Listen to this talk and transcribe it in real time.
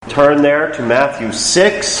turn there to Matthew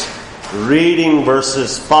 6, reading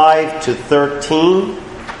verses 5 to 13.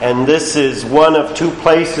 And this is one of two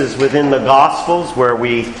places within the Gospels where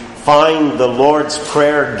we find the Lord's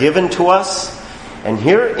Prayer given to us. And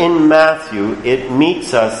here in Matthew, it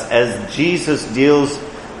meets us as Jesus deals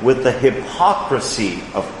with the hypocrisy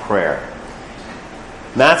of prayer.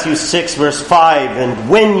 Matthew 6, verse 5, "And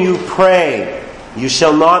when you pray, you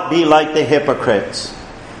shall not be like the hypocrites.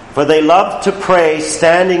 For they love to pray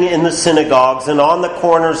standing in the synagogues and on the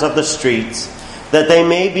corners of the streets, that they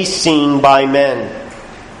may be seen by men.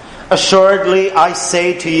 Assuredly, I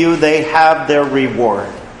say to you, they have their reward.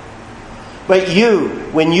 But you,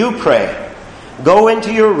 when you pray, go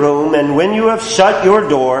into your room, and when you have shut your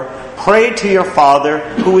door, pray to your Father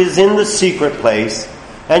who is in the secret place,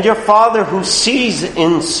 and your Father who sees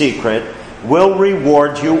in secret will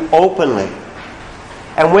reward you openly.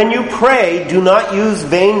 And when you pray, do not use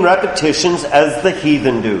vain repetitions as the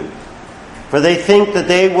heathen do, for they think that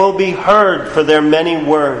they will be heard for their many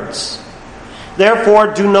words. Therefore,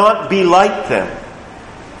 do not be like them,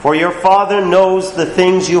 for your Father knows the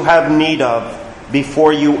things you have need of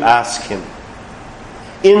before you ask Him.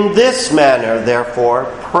 In this manner, therefore,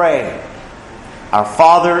 pray. Our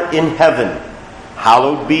Father in heaven,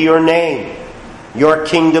 hallowed be your name. Your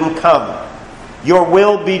kingdom come. Your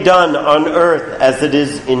will be done on earth as it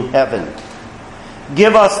is in heaven.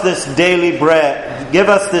 Give us this day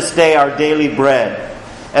our daily bread,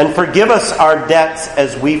 and forgive us our debts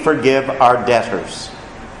as we forgive our debtors.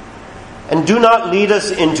 And do not lead us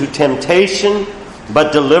into temptation,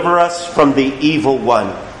 but deliver us from the evil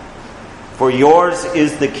one. For yours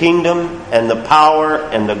is the kingdom and the power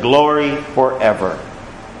and the glory forever.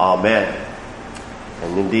 Amen."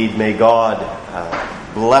 And indeed, may God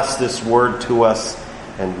bless this word to us,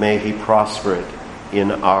 and may He prosper it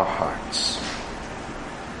in our hearts.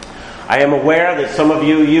 I am aware that some of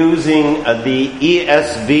you using the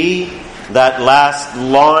ESV, that last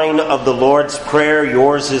line of the Lord's Prayer,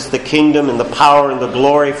 yours is the kingdom and the power and the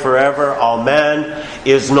glory forever, amen,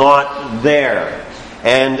 is not there.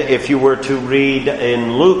 And if you were to read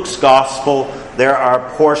in Luke's Gospel, there are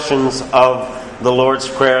portions of the Lord's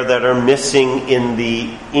Prayer that are missing in the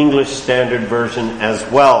English Standard Version as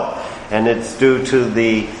well. And it's due to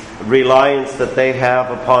the reliance that they have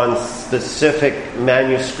upon specific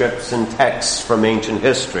manuscripts and texts from ancient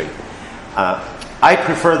history. I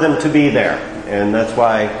prefer them to be there, and that's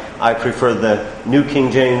why I prefer the New King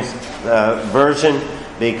James Version,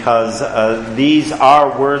 because these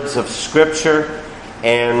are words of Scripture,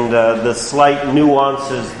 and the slight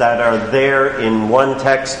nuances that are there in one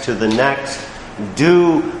text to the next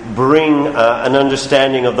do bring an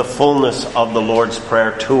understanding of the fullness of the Lord's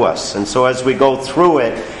Prayer to us. And so as we go through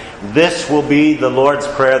it, this will be the Lord's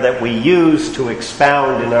Prayer that we use to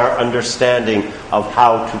expound in our understanding of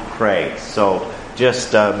how to pray. So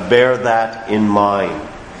just bear that in mind.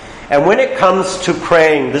 And when it comes to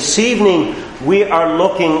praying, this evening we are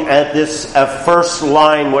looking at this first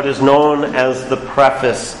line, what is known as the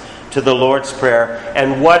preface to the Lord's Prayer,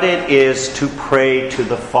 and what it is to pray to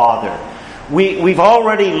the Father. We've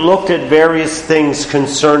already looked at various things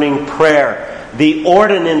concerning prayer. The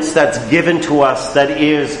ordinance that's given to us that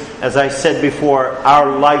is, as I said before,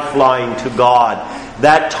 our lifeline to God.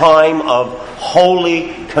 That time of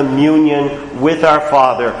holy communion with our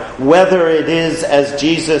Father. Whether it is, as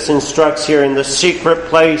Jesus instructs here, in the secret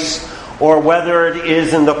place, or whether it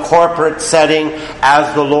is in the corporate setting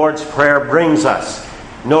as the Lord's Prayer brings us.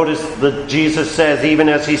 Notice that Jesus says, even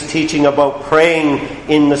as He's teaching about praying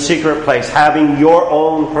in the secret place, having your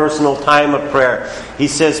own personal time of prayer, He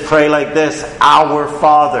says, pray like this, Our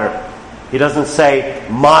Father. He doesn't say,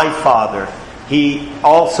 My Father. He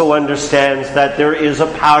also understands that there is a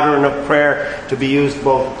pattern of prayer to be used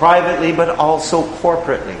both privately but also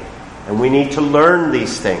corporately. And we need to learn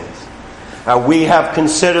these things. We have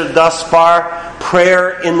considered thus far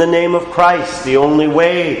prayer in the name of Christ. The only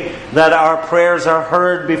way that our prayers are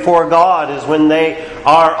heard before God is when they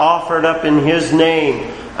are offered up in His name,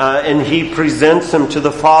 and He presents them to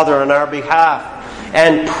the Father on our behalf.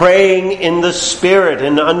 And praying in the Spirit,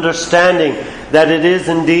 and understanding that it is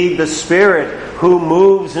indeed the Spirit who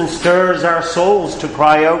moves and stirs our souls to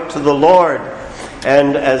cry out to the Lord.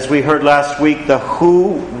 And as we heard last week, the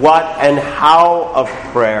who, what, and how of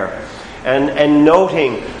prayer. And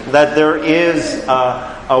noting that there is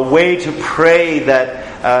a way to pray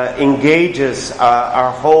that engages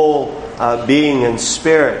our whole being and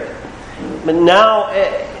spirit. But now,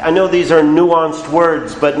 I know these are nuanced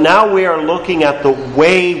words, but now we are looking at the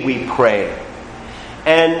way we pray.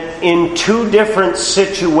 And in two different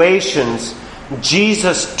situations,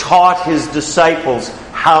 Jesus taught His disciples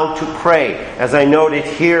how to pray, as I noted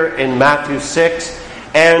here in Matthew 6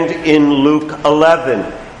 and in Luke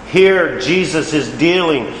 11. Here, Jesus is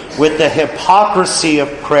dealing with the hypocrisy of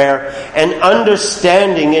prayer and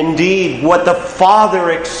understanding indeed what the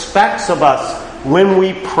Father expects of us when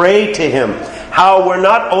we pray to Him. How we're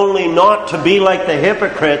not only not to be like the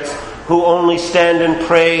hypocrites who only stand and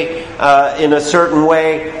pray in a certain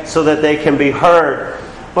way so that they can be heard,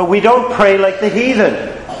 but we don't pray like the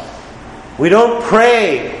heathen. We don't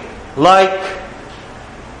pray like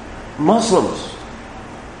Muslims.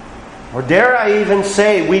 Or dare I even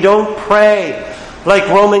say, we don't pray like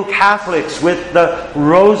Roman Catholics with the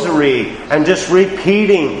rosary and just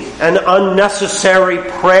repeating an unnecessary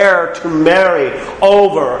prayer to Mary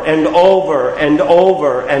over and over and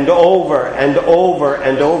over and over and over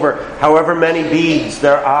and over, however many beads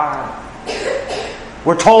there are.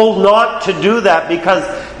 We're told not to do that because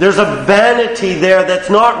there's a vanity there that's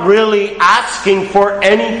not really asking for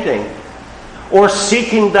anything or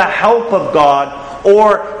seeking the help of God,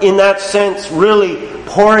 or in that sense really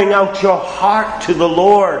pouring out your heart to the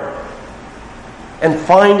Lord and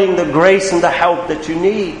finding the grace and the help that you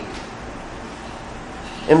need.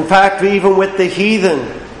 In fact, even with the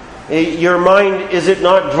heathen, your mind, is it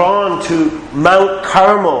not drawn to Mount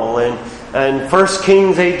Carmel and 1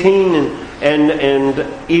 Kings 18 and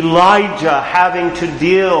Elijah having to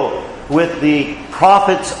deal with the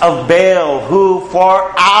prophets of Baal who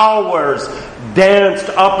for hours danced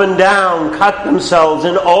up and down, cut themselves,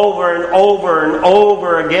 and over and over and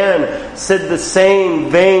over again said the same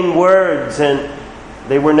vain words, and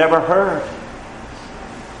they were never heard.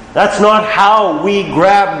 That's not how we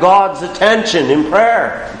grab God's attention in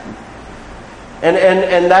prayer.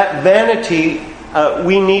 And that vanity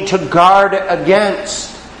we need to guard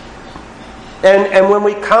against. And when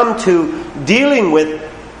we come to dealing with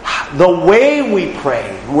the way we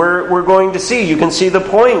pray, we're going to see, you can see the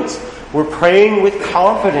points. We're praying with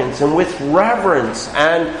confidence and with reverence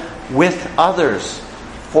and with others,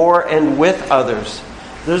 for and with others.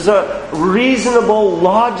 There's a reasonable,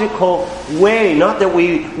 logical way, not that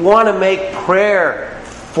we want to make prayer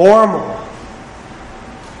formal.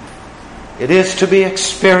 It is to be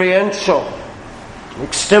experiential,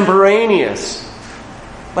 extemporaneous,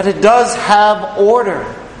 but it does have order.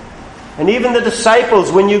 And even the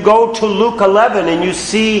disciples, when you go to Luke 11 and you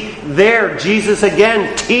see there Jesus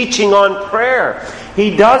again teaching on prayer,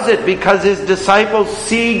 He does it because His disciples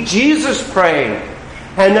see Jesus praying.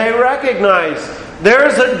 And they recognize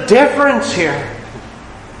there's a difference here.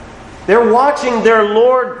 They're watching their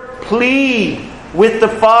Lord plead with the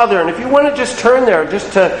Father. And if you want to just turn there,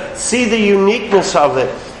 just to see the uniqueness of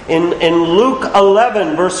it, in Luke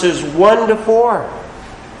 11, verses 1 to 4,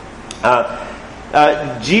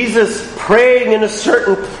 Jesus praying in a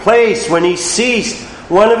certain place, when He ceased,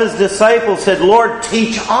 one of His disciples said, "Lord,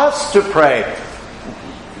 teach us to pray."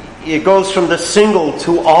 It goes from the single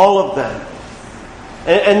to all of them.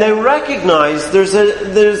 And they recognize there's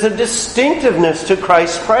a distinctiveness to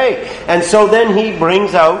Christ's prayer. And so then He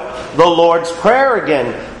brings out the Lord's Prayer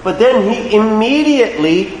again. But then He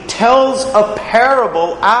immediately tells a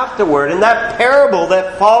parable afterward. And that parable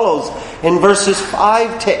that follows in verses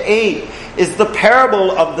 5 to 8 is the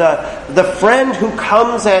parable of the friend who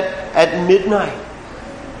comes at midnight.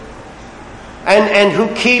 And who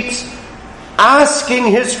keeps asking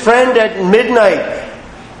his friend at midnight,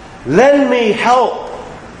 "Lend me help."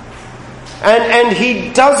 And he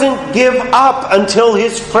doesn't give up until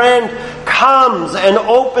his friend comes and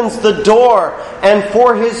opens the door, and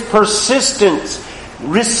for his persistence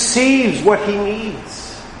receives what he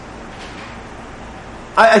needs.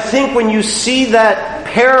 I think when you see that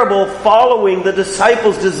parable following the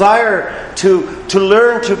disciples' desire to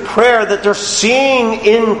learn to pray, that they're seeing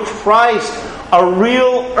in Christ a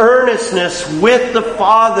real earnestness with the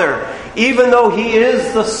Father. Even though He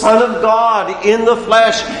is the Son of God in the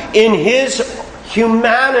flesh, in His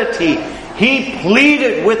humanity, He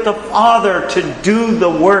pleaded with the Father to do the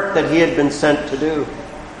work that He had been sent to do.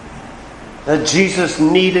 That Jesus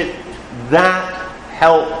needed that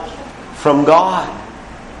help from God.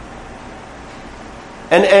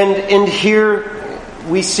 And here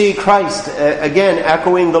we see Christ, again,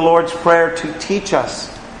 echoing the Lord's Prayer to teach us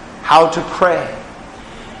how to pray.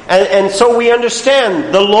 And so we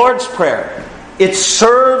understand the Lord's Prayer. It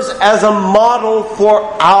serves as a model for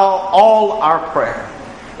all our prayer.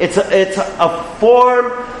 It's a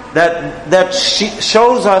form that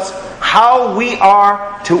shows us how we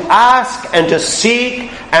are to ask and to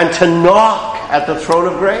seek and to knock at the throne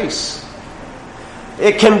of grace.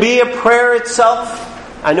 It can be a prayer itself.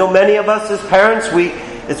 I know many of us as parents,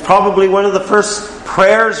 it's probably one of the first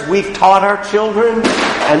prayers we've taught our children,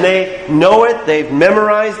 And they know it, they've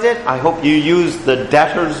memorized it. I hope you use the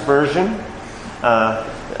debtor's version.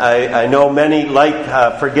 I know many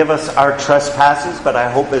like forgive us our trespasses, but I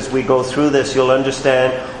hope as we go through this you'll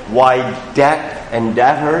understand why debt and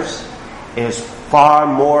debtors is far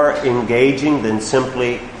more engaging than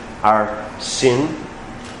simply our sin.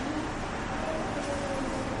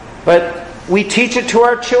 But we teach it to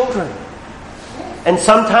our children. And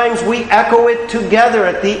sometimes we echo it together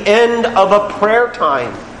at the end of a prayer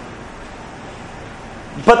time.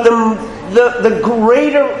 But the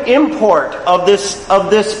greater import of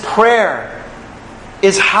this prayer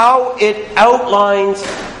is how it outlines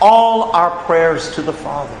all our prayers to the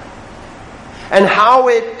Father. And how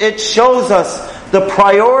it shows us the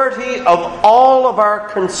priority of all of our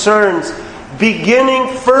concerns,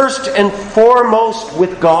 beginning first and foremost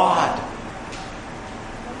with God.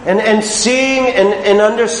 And seeing and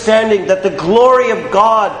understanding that the glory of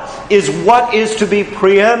God is what is to be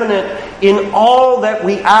preeminent in all that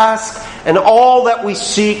we ask and all that we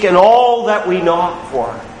seek and all that we knock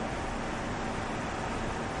for.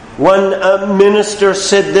 One minister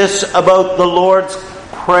said this about the Lord's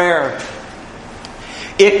Prayer.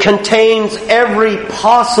 It contains every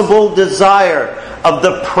possible desire of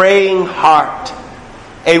the praying heart,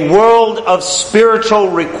 a world of spiritual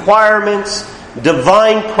requirements,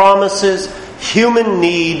 divine promises, human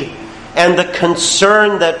need, and the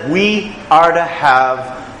concern that we are to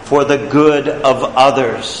have for the good of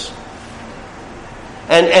others.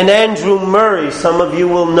 And Andrew Murray, some of you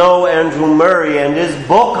will know Andrew Murray and his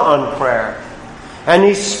book on prayer. And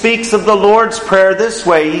he speaks of the Lord's Prayer this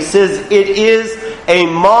way. He says, it is a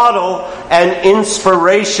model and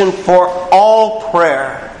inspiration for all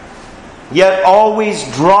prayer, yet always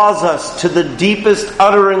draws us to the deepest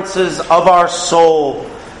utterances of our soul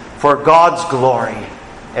for God's glory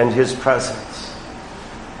and His presence.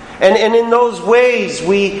 And in those ways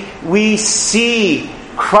we see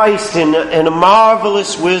Christ in a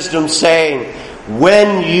marvelous wisdom saying,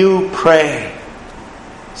 when you pray,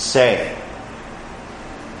 say.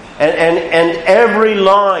 And every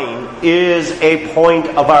line is a point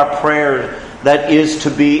of our prayer that is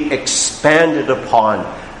to be expanded upon.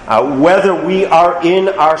 Whether we are in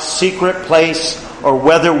our secret place or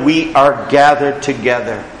whether we are gathered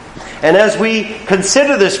together. And as we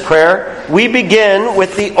consider this prayer, we begin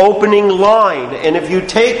with the opening line. And if you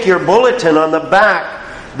take your bulletin on the back,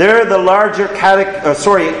 there the larger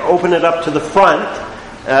open it up to the front,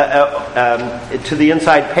 to the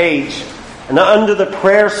inside page. And under the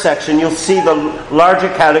prayer section, you'll see the larger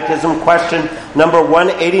catechism, question number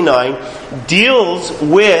 189, deals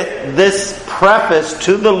with this preface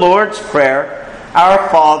to the Lord's Prayer, Our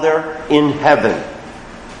Father in Heaven.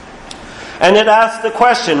 And it asks the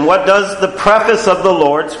question, what does the preface of the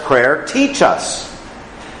Lord's Prayer teach us?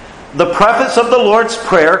 The preface of the Lord's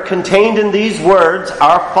Prayer, contained in these words,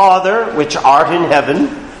 Our Father, which art in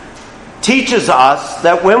heaven, teaches us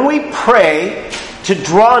that when we pray, to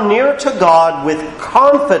draw near to God with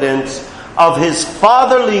confidence of His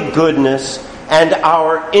fatherly goodness and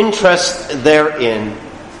our interest therein.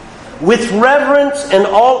 With reverence and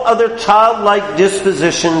all other childlike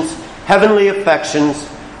dispositions, heavenly affections,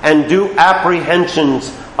 and due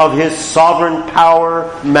apprehensions of His sovereign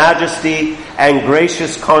power, majesty, and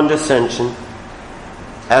gracious condescension,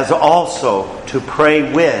 as also to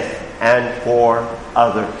pray with and for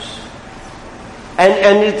others.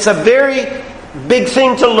 And it's a very big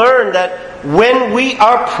thing to learn that when we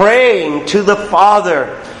are praying to the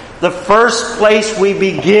Father, the first place we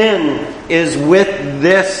begin is with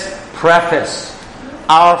this preface,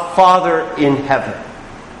 Our Father in Heaven.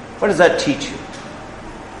 What does that teach you?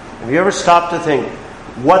 Have you ever stopped to think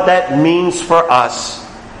what that means for us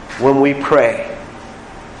when we pray?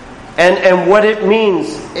 And what it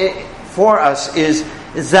means for us is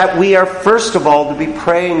that we are first of all to be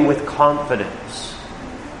praying with confidence.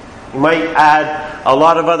 You might add a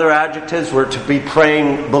lot of other adjectives. We're to be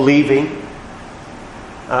praying believing.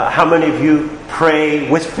 How many of you pray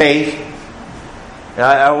with faith?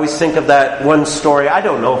 I always think of that one story. I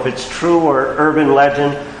don't know if it's true or urban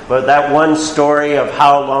legend, but that one story of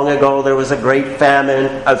how long ago there was a great famine,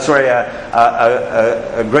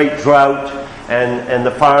 a great drought, and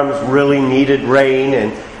the farms really needed rain,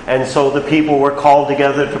 and so the people were called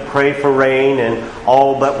together to pray for rain, and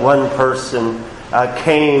all but one person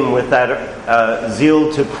came with that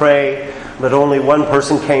zeal to pray, but only one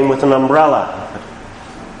person came with an umbrella,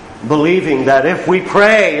 believing that if we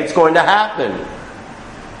pray, it's going to happen.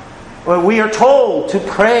 Well, we are told to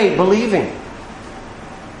pray believing,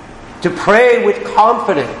 to pray with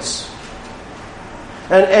confidence.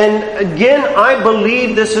 And again, I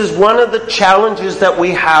believe this is one of the challenges that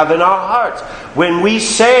we have in our hearts. When we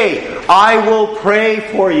say, I will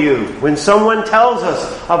pray for you, when someone tells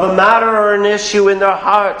us of a matter or an issue in their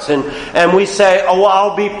hearts, and we say, oh,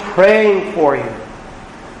 I'll be praying for you.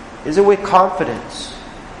 Is it with confidence?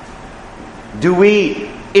 Do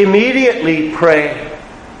we immediately pray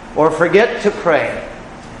or forget to pray?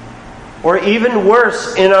 Or even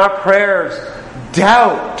worse, in our prayers,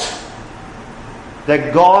 doubt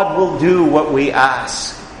that God will do what we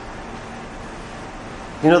ask?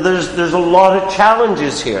 You know, there's a lot of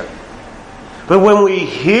challenges here. But when we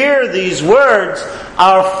hear these words,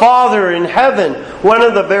 our Father in heaven, one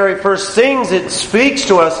of the very first things it speaks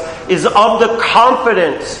to us is of the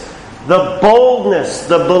confidence, the boldness,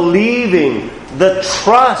 the believing, the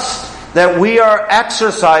trust that we are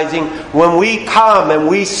exercising when we come and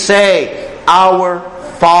we say, Our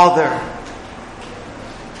Father.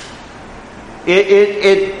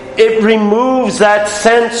 It removes that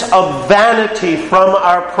sense of vanity from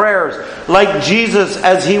our prayers. Like Jesus,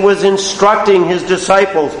 as he was instructing his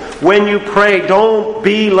disciples, when you pray, don't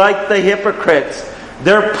be like the hypocrites.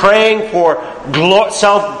 They're praying for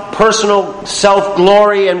personal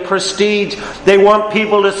self-glory and prestige. They want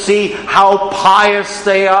people to see how pious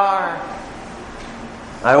they are.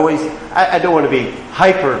 I don't want to be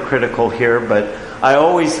hypercritical here, but I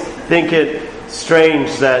always think it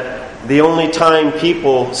strange that the only time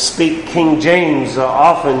people speak King James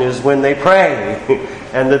often is when they pray.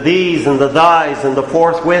 And the these and the thys and the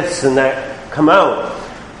forthwiths and that come out.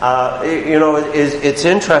 It's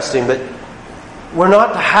interesting, but we're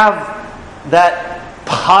not to have that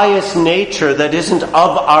pious nature that isn't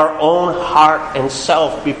of our own heart and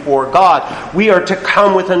self before God. We are to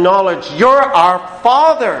come with a knowledge, you're our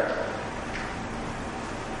Father.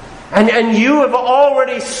 And you have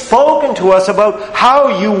already spoken to us about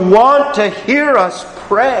how you want to hear us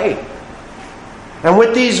pray. And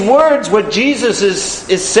with these words, what Jesus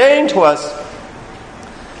is saying to us,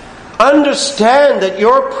 understand that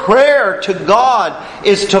your prayer to God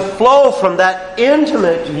is to flow from that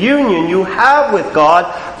intimate union you have with God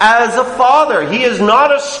as a Father. He is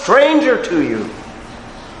not a stranger to you.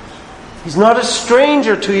 He's not a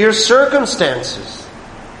stranger to your circumstances.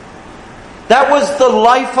 That was the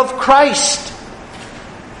life of Christ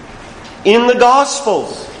in the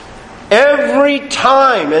Gospels. Every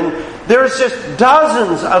time, and there's just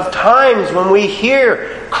dozens of times when we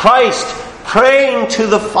hear Christ praying to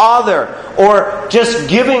the Father or just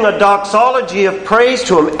giving a doxology of praise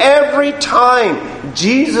to Him. Every time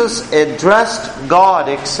Jesus addressed God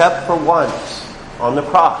except for once on the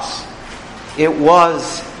cross, it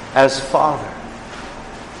was as Father.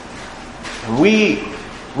 And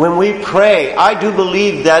when we pray, I do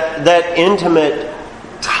believe that intimate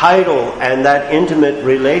title and that intimate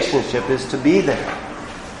relationship is to be there.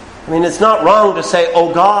 I mean, it's not wrong to say,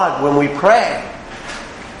 oh God, when we pray.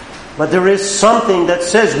 But there is something that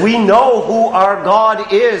says we know who our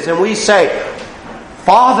God is, and we say,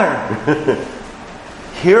 Father,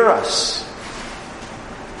 hear us.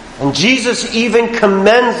 And Jesus even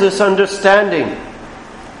commends this understanding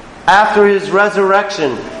after His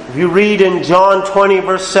resurrection. If you read in John 20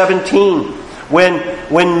 verse 17,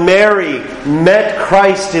 when Mary met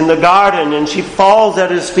Christ in the garden and she falls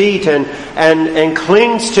at His feet and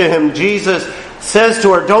clings to Him, Jesus says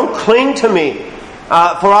to her, don't cling to me,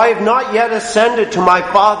 for I have not yet ascended to my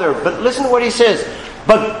Father. But listen to what He says,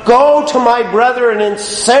 but go to my brethren and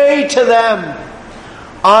say to them,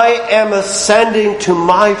 I am ascending to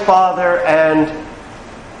my Father and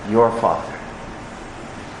your Father.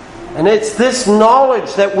 And it's this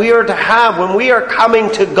knowledge that we are to have when we are coming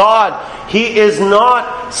to God. He is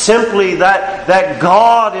not simply that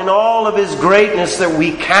God in all of His greatness that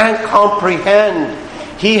we can't comprehend.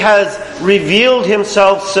 He has revealed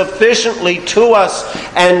Himself sufficiently to us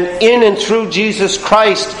and in and through Jesus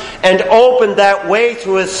Christ, and opened that way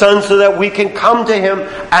through His Son so that we can come to Him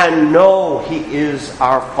and know He is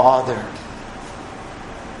our Father.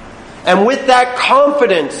 And with that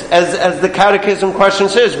confidence, as the Catechism question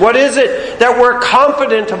says, what is it that we're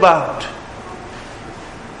confident about?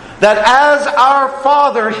 That as our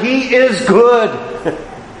Father, He is good.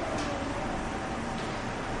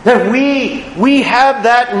 That we have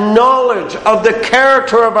that knowledge of the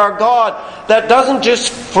character of our God that doesn't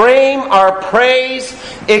just frame our praise,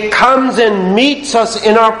 it comes and meets us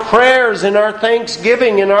in our prayers, in our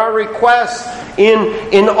thanksgiving, in our requests,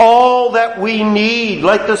 in all that we need.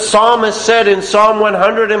 Like the psalmist said in Psalm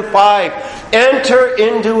 105, enter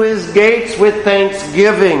into His gates with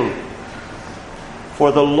thanksgiving,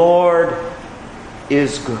 for the Lord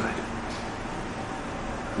is good.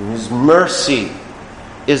 And His mercy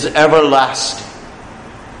is everlasting.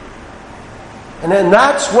 And then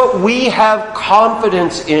that's what we have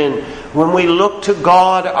confidence in when we look to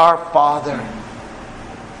God our Father.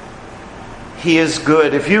 He is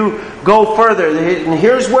good. If you go further, and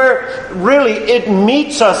here's where really it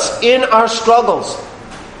meets us in our struggles.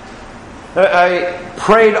 I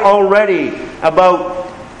prayed already about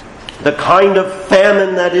the kind of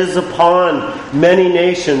famine that is upon many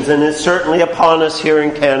nations, and is certainly upon us here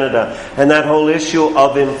in Canada. And that whole issue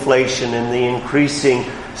of inflation and the increasing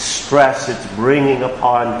stress it's bringing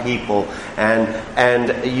upon people.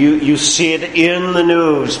 And you see it in the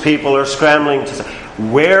news. People are scrambling to say,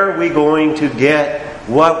 where are we going to get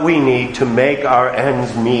what we need to make our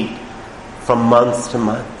ends meet from month to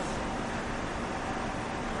month?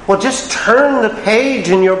 Well, just turn the page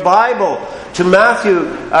in your Bible to Matthew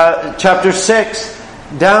chapter 6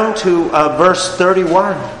 down to verse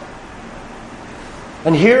 31.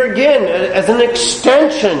 And here again, as an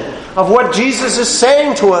extension of what Jesus is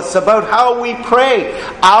saying to us about how we pray,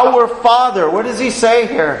 our Father. What does He say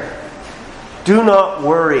here? Do not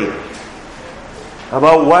worry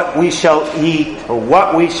about what we shall eat, or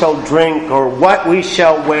what we shall drink, or what we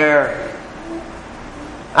shall wear.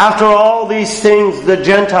 After all these things, the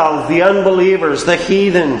Gentiles, the unbelievers, the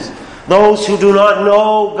heathens, those who do not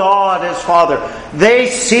know God as Father, they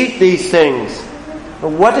seek these things.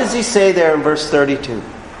 But what does He say there in verse 32?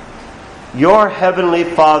 Your heavenly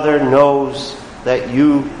Father knows that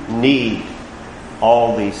you need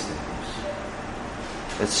all these things.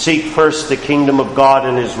 But seek first the kingdom of God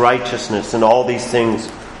and His righteousness, and all these things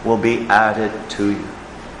will be added to you.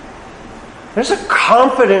 There's a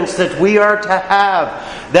confidence that we are to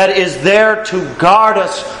have that is there to guard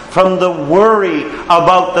us from the worry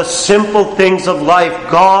about the simple things of life.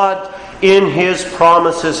 God, in His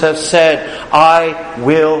promises, has said, I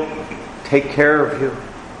will take care of you.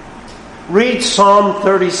 Read Psalm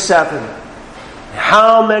 37.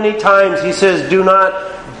 How many times He says, do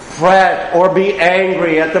not fret or be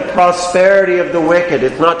angry at the prosperity of the wicked.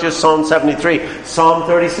 It's not just Psalm 73. Psalm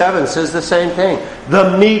 37 says the same thing.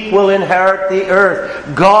 The meek will inherit the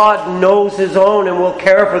earth. God knows His own and will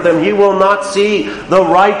care for them. He will not see the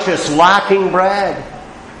righteous lacking bread.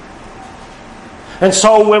 And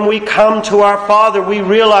so when we come to our Father, we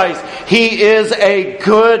realize He is a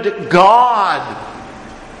good God.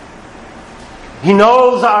 He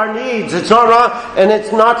knows our needs. It's not wrong, and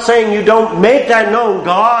it's not saying you don't make that known.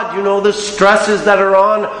 God, you know the stresses that are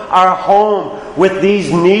on our home with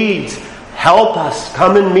these needs. Help us.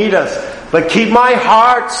 Come and meet us. But keep my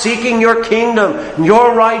heart seeking your kingdom and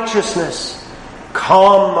your righteousness.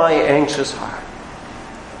 Calm my anxious heart.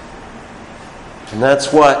 And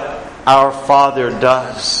that's what our Father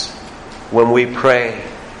does when we pray.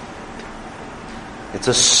 It's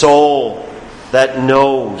a soul that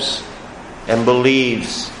knows and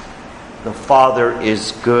believes the Father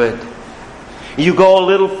is good. You go a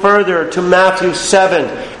little further to Matthew 7,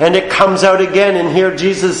 and it comes out again, and here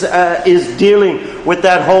Jesus is dealing with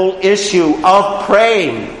that whole issue of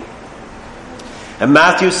praying. In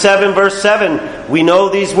Matthew 7 verse 7, we know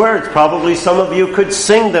these words. Probably some of you could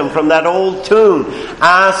sing them from that old tune.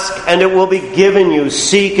 Ask and it will be given you.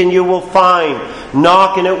 Seek and you will find.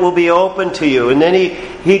 Knock and it will be open to you. And then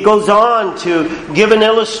he goes on to give an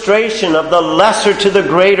illustration of the lesser to the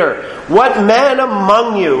greater. What man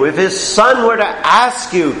among you, if his son were to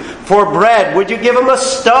ask you for bread, would you give him a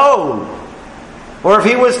stone? Or if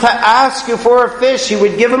he was to ask you for a fish, you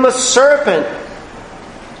would give him a serpent.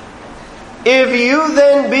 If you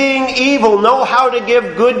then, being evil, know how to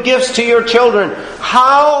give good gifts to your children,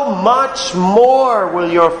 how much more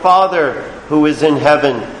will your Father who is in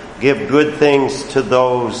heaven give good things to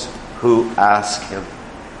those who ask Him?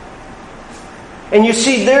 And you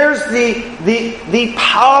see, there's the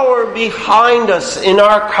power behind us in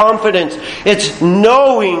our confidence. It's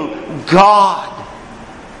knowing God.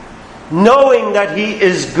 Knowing that He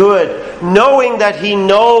is good. Knowing that He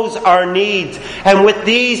knows our needs. And with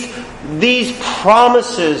these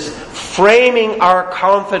promises framing our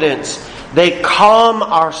confidence, they calm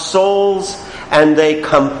our souls and they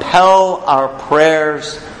compel our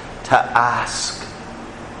prayers to ask.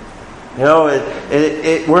 You know,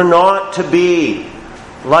 we're not to be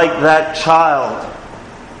like that child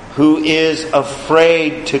who is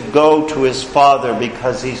afraid to go to his father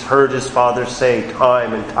because he's heard his father say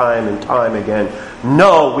time and time and time again,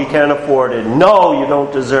 no, we can't afford it. No, you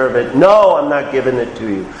don't deserve it. No, I'm not giving it to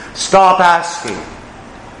you. Stop asking.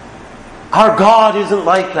 Our God isn't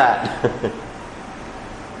like that.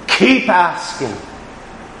 Keep asking.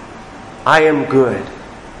 I am good,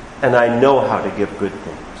 and I know how to give good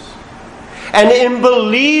things. And in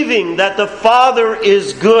believing that the Father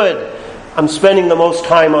is good, I'm spending the most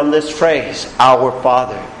time on this phrase, our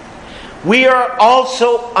Father. we are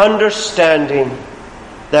also understanding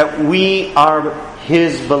that we are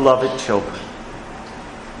His beloved children.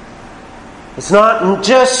 It's not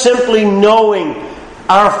just simply knowing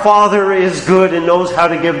our Father is good and knows how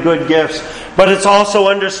to give good gifts, but it's also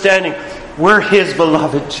understanding we're His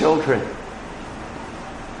beloved children.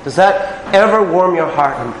 Does that ever warm your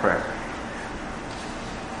heart in prayer?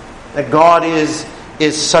 That God is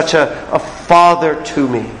such a Father to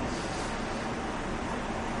me.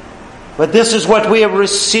 But this is what we have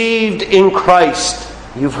received in Christ.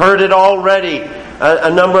 You've heard it already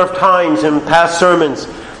a number of times in past sermons.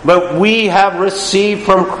 But we have received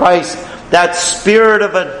from Christ that spirit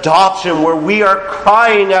of adoption where we are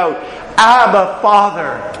crying out, Abba,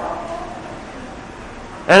 Father.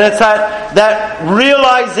 And it's that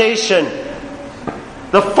realization,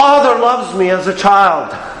 the Father loves me as a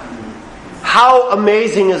child. How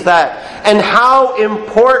amazing is that? And how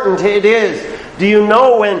important it is. Do you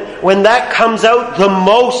know when that comes out the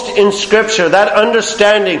most in Scripture, that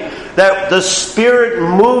understanding that the Spirit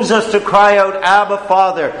moves us to cry out, Abba,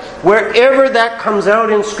 Father. Wherever that comes out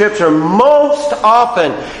in Scripture, most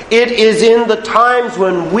often it is in the times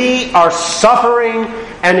when we are suffering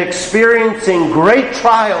and experiencing great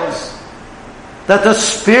trials that the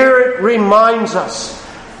Spirit reminds us,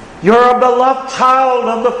 you're a beloved child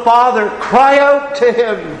of the Father. Cry out to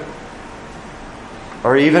Him.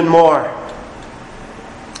 Or even more,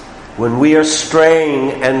 when we are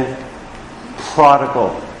straying and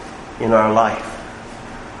prodigal in our life.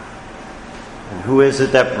 And who is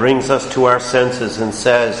it that brings us to our senses and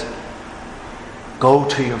says, go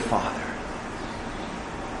to your Father?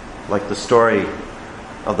 Like the story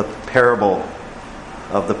of the parable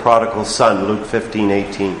of the prodigal son, Luke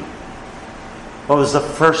 15:18. What was the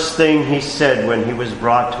first thing he said when he was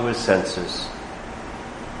brought to his senses?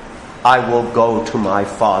 I will go to my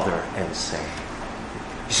Father and say.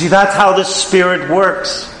 You see, that's how the Spirit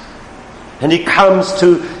works. And He comes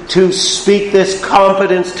to speak this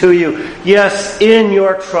confidence to you. Yes, in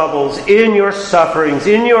your troubles, in your sufferings,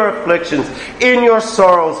 in your afflictions, in your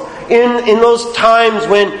sorrows, in those times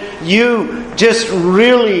when you just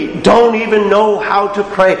really don't even know how to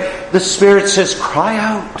pray, the Spirit says, cry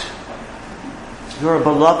out. You're a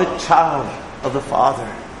beloved child of the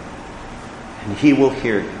Father, and He will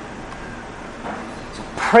hear you. So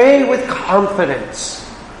pray with confidence.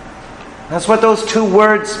 That's what those two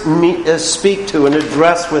words speak to and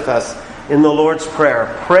address with us in the Lord's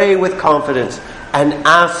Prayer. Pray with confidence and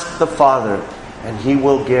ask the Father, and He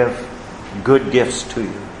will give good gifts to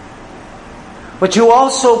you. But you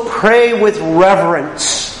also pray with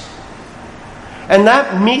reverence. And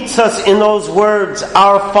that meets us in those words,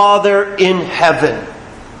 our Father in heaven.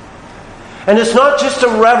 And it's not just a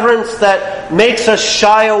reverence that makes us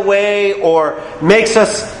shy away or makes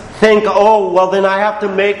us think, oh, well then I have to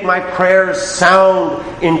make my prayers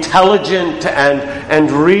sound intelligent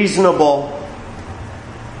and reasonable.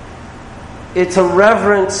 It's a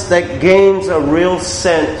reverence that gains a real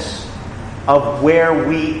sense of where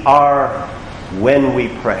we are when we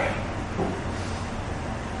pray.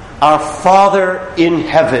 Our Father in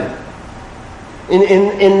heaven.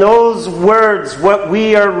 In those words, what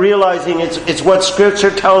we are realizing, it's what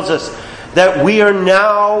Scripture tells us, that we are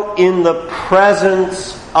now in the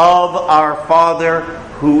presence of our Father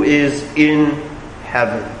who is in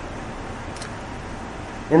heaven.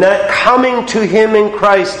 In that coming to Him in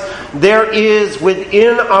Christ, there is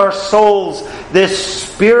within our souls this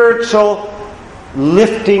spiritual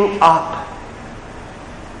lifting up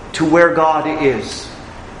to where God is.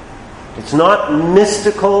 It's not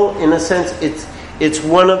mystical in a sense. It's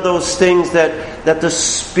one of those things that the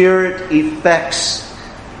Spirit effects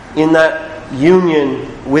in that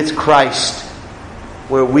union with Christ,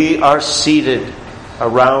 where we are seated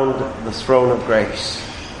around the throne of grace.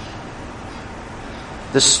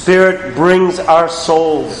 The Spirit brings our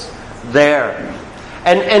souls there.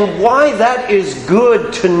 And why that is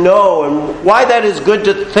good to know and why that is good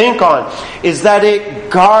to think on is that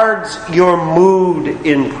it guards your mood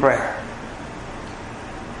in prayer.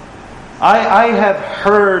 I have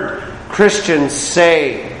heard Christians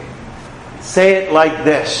say it like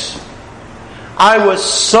this: I was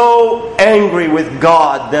so angry with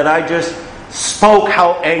God that I just spoke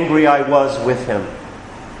how angry I was with Him.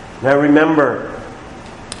 And I remember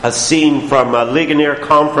a scene from a Ligonier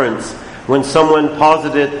conference when someone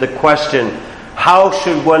posited the question, how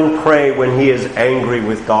should one pray when he is angry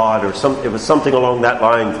with God? Or it was something along that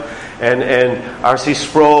line. And R.C.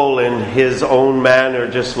 Sproul, in his own manner,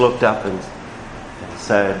 just looked up and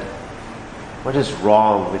said, what is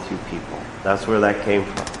wrong with you people? That's where that came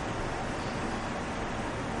from.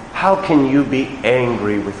 How can you be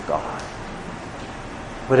angry with God?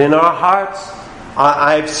 But in our hearts,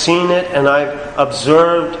 I've seen it and I've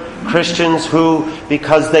observed Christians who,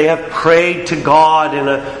 because they have prayed to God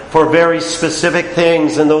for very specific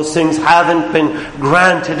things, and those things haven't been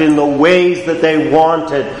granted in the ways that they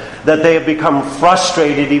wanted, that they have become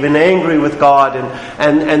frustrated, even angry with God,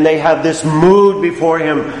 and they have this mood before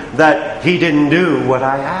Him that He didn't do what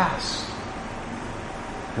I asked.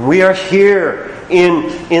 We are here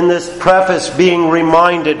in this preface being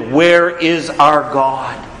reminded, where is our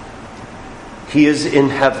God? He is in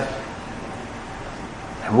heaven.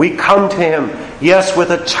 And we come to Him, yes,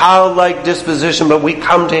 with a childlike disposition, but we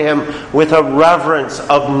come to Him with a reverence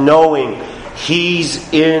of knowing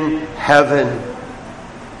He's in heaven.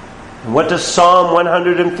 And what does Psalm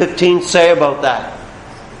 115 say about that?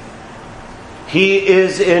 He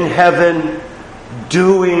is in heaven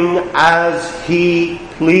doing as He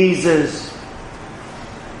pleases.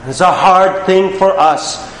 It's a hard thing for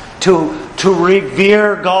us to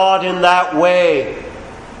revere God in that way.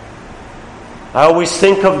 I always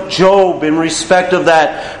think of Job in respect of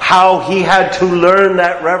that, how he had to learn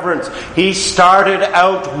that reverence. He started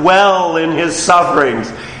out well in his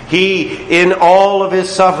sufferings. He, in all of his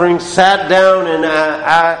sufferings, sat down in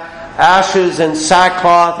ashes and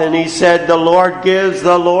sackcloth, and he said, the Lord gives,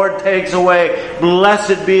 the Lord takes away.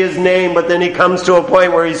 Blessed be His name. But then he comes to a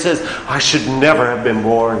point where he says, I should never have been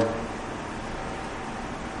born.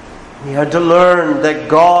 He had to learn that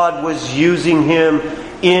God was using him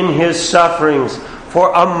in his sufferings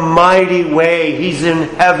for a mighty way. He's in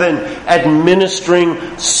heaven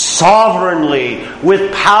administering sovereignly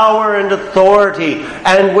with power and authority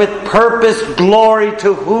and with purpose, glory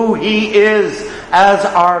to who He is as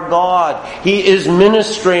our God. He is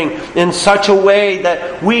ministering in such a way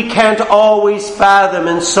that we can't always fathom.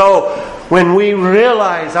 And so when we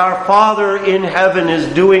realize our Father in heaven is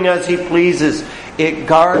doing as He pleases, it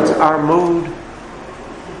guards our mood.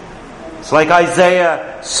 It's like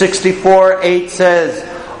Isaiah 64:8 says,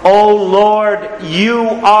 O Lord, You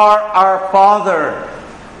are our Father.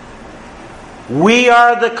 We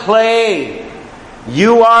are the clay.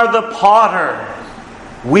 You are the potter.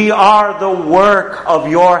 We are the work of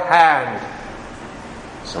Your hand.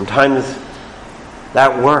 Sometimes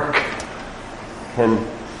that work can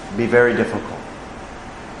be very difficult.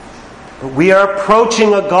 But we are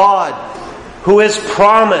approaching a God who has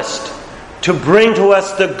promised to bring to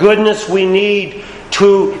us the goodness we need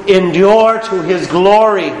to endure to His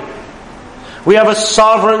glory. We have a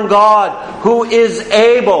sovereign God who is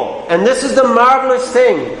able, and this is the marvelous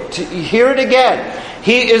thing, to hear it again,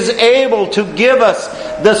 He is able to give us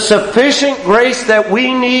the sufficient grace that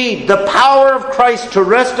we need, the power of Christ to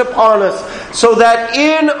rest upon us, so that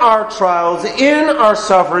in our trials, in our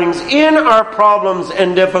sufferings, in our problems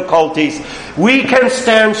and difficulties, we can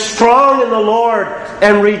stand strong in the Lord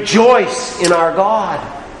and rejoice in our God.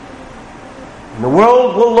 And the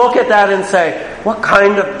world will look at that and say, what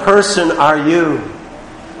kind of person are you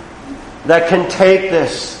that can take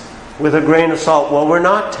this with a grain of salt? Well, we're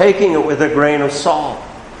not taking it with a grain of salt.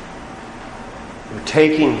 We're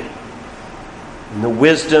taking it in the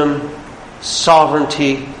wisdom,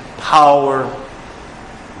 sovereignty, power,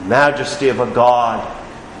 majesty of a God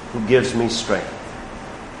who gives me strength.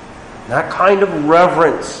 That kind of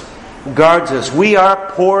reverence guards us. We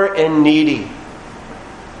are poor and needy,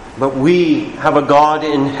 but we have a God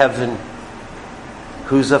in heaven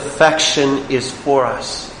whose affection is for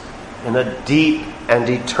us in a deep and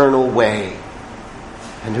eternal way,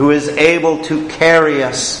 and who is able to carry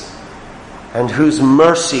us, and whose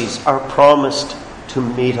mercies are promised to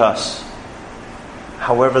meet us,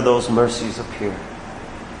 however those mercies appear.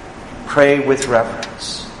 Pray with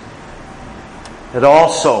reverence. And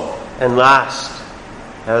also, and last,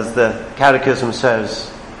 as the Catechism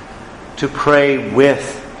says, to pray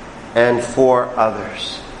with and for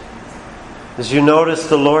others. As you notice,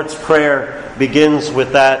 the Lord's Prayer begins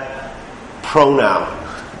with that pronoun,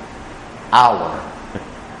 our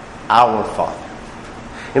Father.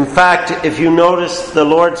 In fact, if you notice the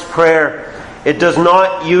Lord's Prayer, it does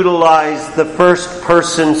not utilize the first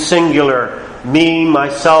person singular, me,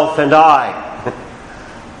 myself, and I.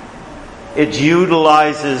 It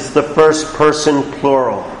utilizes the first person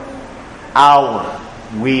plural, our,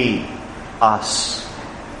 we, us.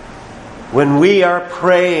 When we are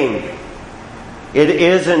praying, it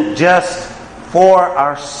isn't just for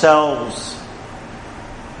ourselves.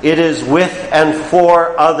 It is with and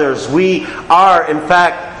for others. We are, in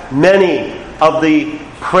fact, many of the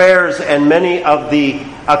prayers and many of the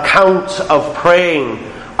accounts of praying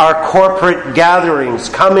are corporate gatherings.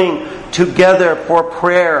 Coming together for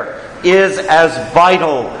prayer is as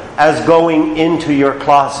vital as going into your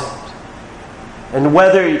closet. And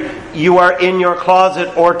whether you are in your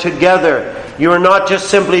closet or together, you are not just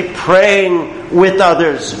simply praying with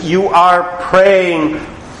others, you are praying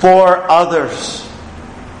for others.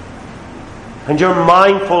 And you're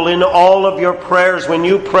mindful in all of your prayers when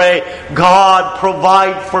you pray, God,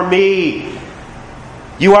 provide for me.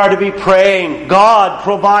 You are to be praying, God,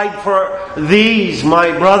 provide for these,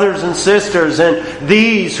 my brothers and sisters, and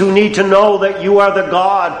these who need to know that you are the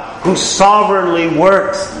God who sovereignly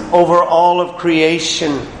works over all of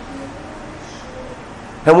creation.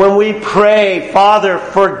 And when we pray, Father,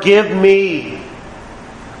 forgive me,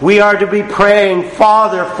 we are to be praying,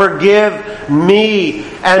 Father, forgive me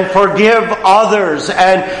and forgive others.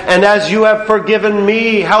 And as you have forgiven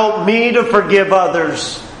me, help me to forgive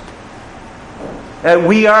others. And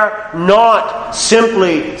we are not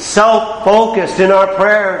simply self-focused in our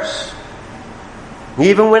prayers.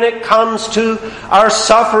 Even when it comes to our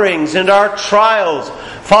sufferings and our trials,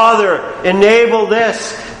 Father, enable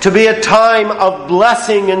this to be a time of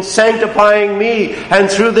blessing and sanctifying me. And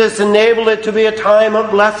through this, enable it to be a time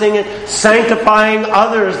of blessing and sanctifying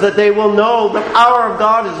others, that they will know the power of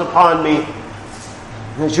God is upon me,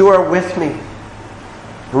 as you are with me.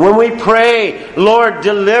 And when we pray, Lord,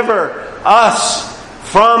 deliver us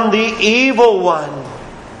from the evil one.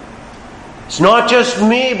 It's not just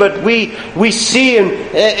me, but we see, and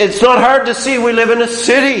it's not hard to see, we live in a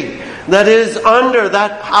city that is under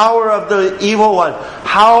that power of the evil one.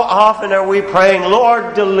 How often are we praying,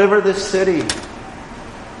 Lord, deliver this city.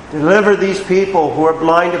 Deliver these people who are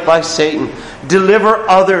blinded by Satan. Deliver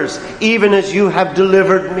others, even as you have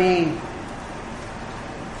delivered me.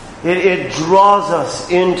 It draws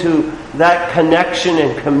us into that connection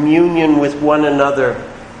and communion with one another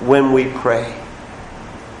when we pray.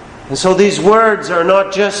 And so these words are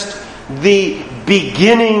not just the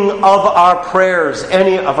beginning of our prayers,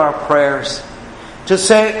 any of our prayers. To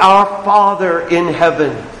say, our Father in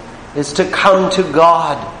heaven, is to come to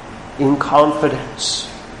God in confidence,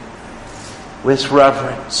 with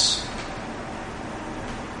reverence,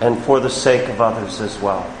 and for the sake of others as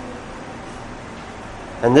well.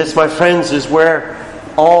 And this, my friends, is where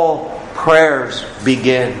all prayers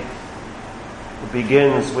begin. It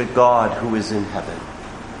begins with God who is in heaven.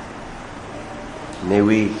 May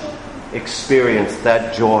we experience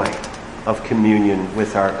that joy of communion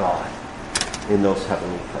with our God in those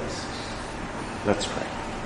heavenly places. Let's pray.